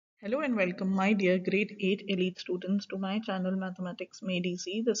Hello and welcome, my dear grade 8 elite students, to my channel Mathematics Made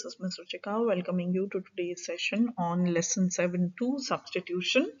Easy. This is Ms. Ruchika welcoming you to today's session on lesson 7.2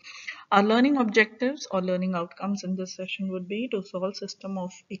 Substitution. Our learning objectives or learning outcomes in this session would be to solve system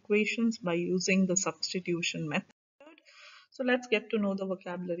of equations by using the substitution method. So let's get to know the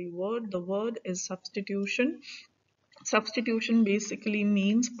vocabulary word. The word is substitution. Substitution basically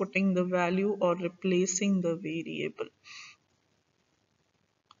means putting the value or replacing the variable.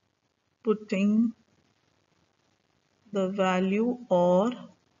 Putting the value or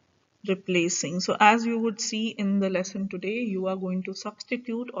replacing. So as you would see in the lesson today, you are going to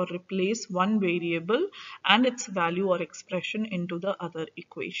substitute or replace one variable and its value or expression into the other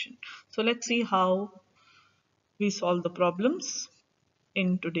equation. So let's see how we solve the problems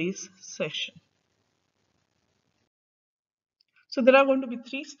in today's session. So there are going to be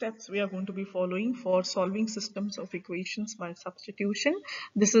three steps we are going to be following for solving systems of equations by substitution.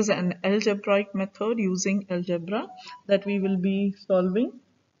 This is an algebraic method using algebra that we will be solving.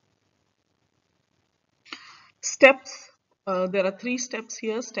 Steps, there are three steps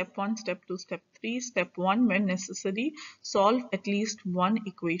here: step 1, step 2, step 3. Step 1, when necessary, solve at least one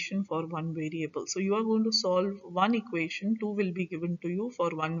equation for one variable. So you are going to solve one equation, two will be given to you for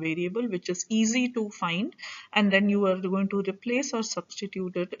one variable, which is easy to find, and then you are going to replace or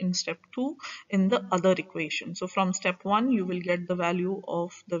substitute it in step 2 in the other equation. So from step 1 you will get the value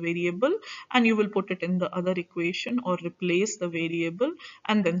of the variable and you will put it in the other equation or replace the variable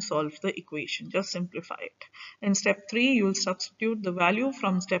and then solve the equation. Just simplify it. In step 3, you will substitute the value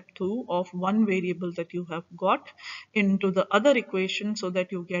from step 2 of one variable that you have got into the other equation so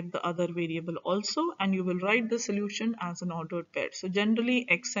that you get the other variable also, and you will write the solution as an ordered pair. So generally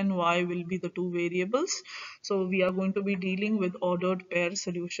x and y will be the two variables. So we are going to be dealing with ordered pair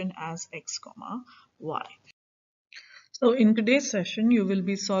solution as x comma y. So in today's session, you will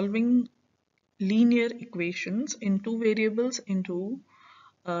be solving linear equations in two variables into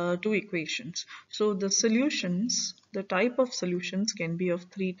two equations. So the solutions, the type of solutions can be of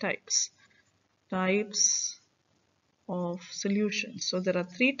three types. Types of solutions. So there are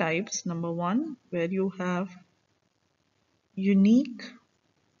three types. Number one, where you have unique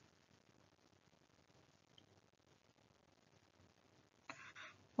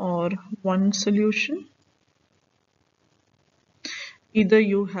or one solution. Either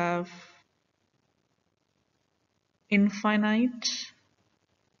you have infinite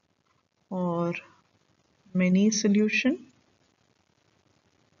or many solution,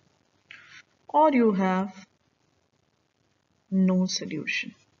 or you have no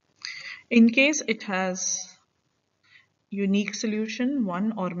solution. In case it has unique solution,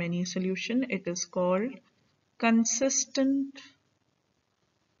 one or many solution, it is called consistent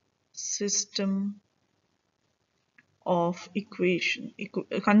system of equation.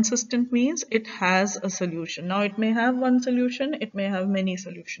 Consistent means it has a solution. Now it may have one solution, it may have many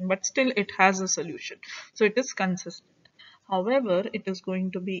solution, but still it has a solution. So it is consistent. However, it is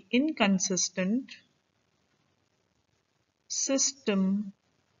going to be inconsistent system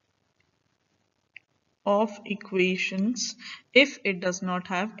of equations if it does not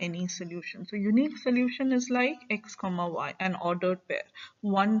have any solution. So unique solution is like x comma y, an ordered pair,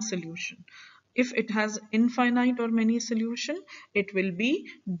 one solution. If it has infinite or many solution, it will be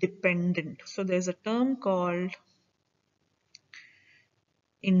dependent. So there's a term called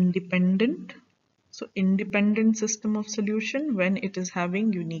independent. So independent system of solution when it is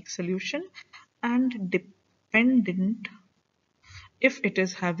having unique solution, and dependent if it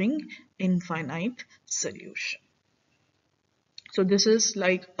is having infinite solution. So this is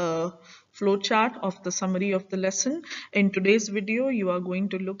like a flowchart of the summary of the lesson. In today's video, you are going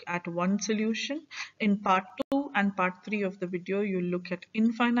to look at one solution. In part 2 and part 3 of the video, you look at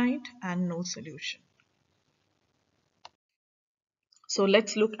infinite and no solution. So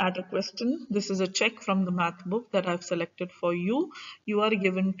let's look at a question. This is a check from the math book that I've selected for you. You are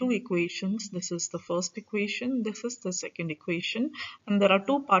given two equations. This is the first equation. This is the second equation. And there are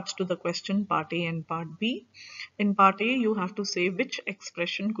two parts to the question, part A and part B. In part A, you have to say which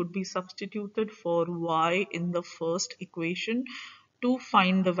expression could be substituted for y in the first equation to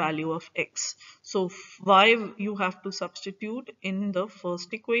find the value of x. So y you have to substitute in the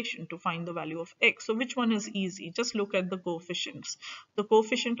first equation to find the value of x. So which one is easy? Just look at the coefficients. The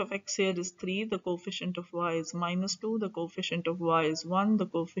coefficient of x here is 3, the coefficient of y is -2, the coefficient of y is 1, the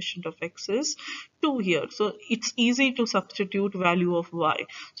coefficient of x is 2 here. So it's easy to substitute value of y.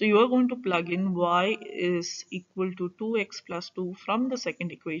 So you are going to plug in y is equal to 2x plus 2 from the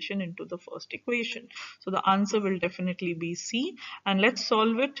second equation into the first equation. So the answer will definitely be C. And let's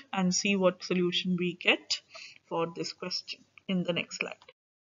solve it and see what solution we get for this question in the next slide.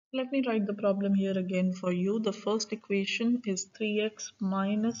 Let me write the problem here again for you. The first equation is 3x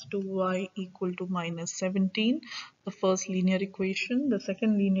minus 2y equal to minus 17. The first linear equation. The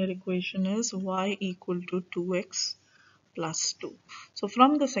second linear equation is y equal to 2x plus 2. So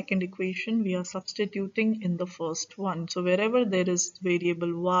from the second equation, we are substituting in the first one. So wherever there is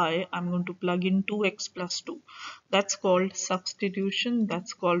variable y, I'm going to plug in 2x plus 2. That's called substitution.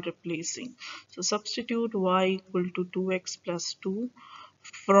 That's called replacing. So substitute y equal to 2x plus 2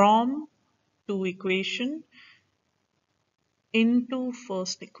 from 2 equation into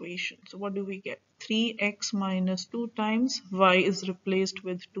first equation. So what do we get? 3x minus 2 times y is replaced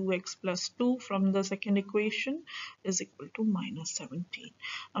with 2x plus 2 from the second equation is equal to minus 17.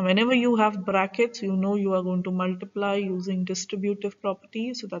 And whenever you have brackets, you know you are going to multiply using distributive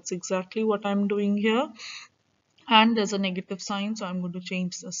property. So that's exactly what I'm doing here. And there's a negative sign, so I'm going to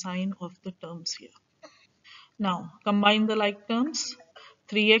change the sign of the terms here. Now, combine the like terms.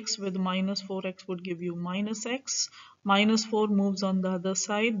 3x with minus 4x would give you minus x. Minus 4 moves on the other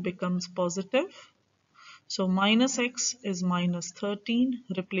side, becomes positive. So minus x is minus 13.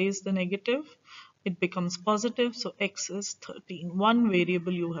 Replace the negative. It becomes positive. So x is 13. One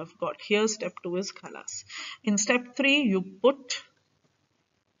variable you have got. Here step 2 is khalas. In step 3, you put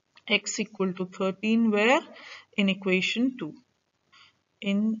x equal to 13 where? In equation 2.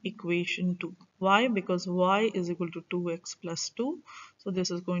 In equation 2. Why? Because y is equal to 2x plus 2. So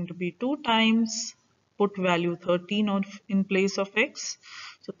this is going to be 2 times, put value 13 on in place of x.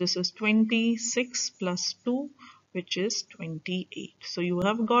 So this is 26 plus 2, which is 28. So you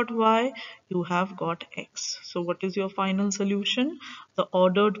have got y, you have got x. So what is your final solution? The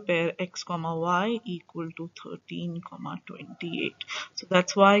ordered pair x comma y equal to 13 comma 28. So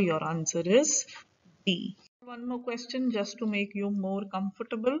that's why your answer is D. One more question just to make you more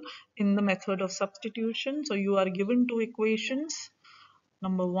comfortable in the method of substitution. So you are given two equations,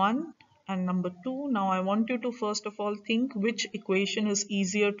 number 1 and number 2. Now I want you to first of all think which equation is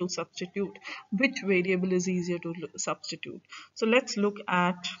easier to substitute, which variable is easier to substitute. So let's look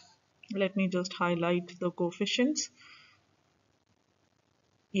at, let me just highlight the coefficients.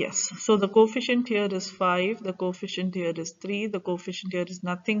 Yes, so the coefficient here is 5, the coefficient here is 3, the coefficient here is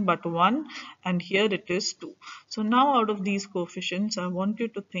nothing but 1, and here it is 2. So now out of these coefficients, I want you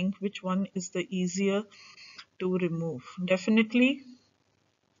to think which one is the easier to remove. Definitely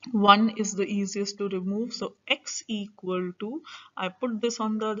 1 is the easiest to remove. So x equal to, I put this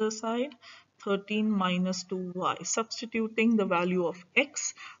on the other side, 13 minus 2y. Substituting the value of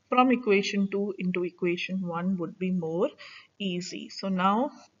x from equation 2 into equation 1 would be more easy. So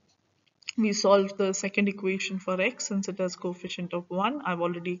now we solve the second equation for x since it has coefficient of 1. I've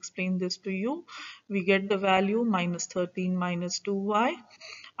already explained this to you. We get the value minus 13 minus 2y.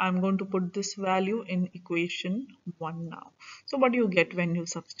 I'm going to put this value in equation 1 now. So what do you get when you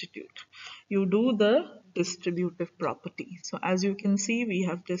substitute? You do the distributive property. So as you can see, we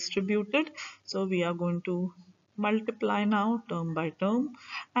have distributed. So we are going to multiply now term by term,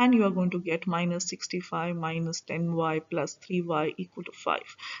 and you are going to get minus 65 minus 10y plus 3y equal to 5.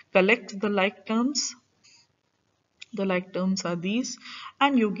 Collect the like terms. The like terms are these,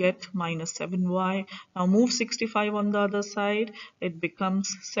 and you get minus 7y. Now move 65 on the other side, it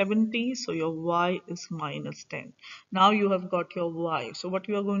becomes 70, so your y is minus 10. Now you have got your y. So what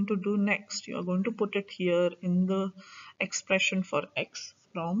you are going to do next, you are going to put it here in the expression for x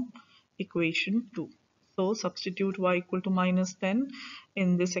from equation 2. So substitute y equal to minus 10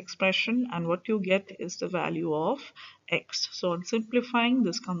 in this expression, and what you get is the value of x. So on simplifying,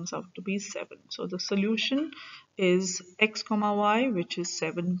 this comes out to be 7. So the solution is x comma y, which is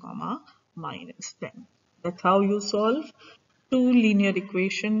 7 comma minus 10. That's how you solve two linear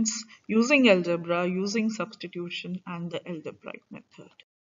equations using algebra, using substitution and the algebraic method.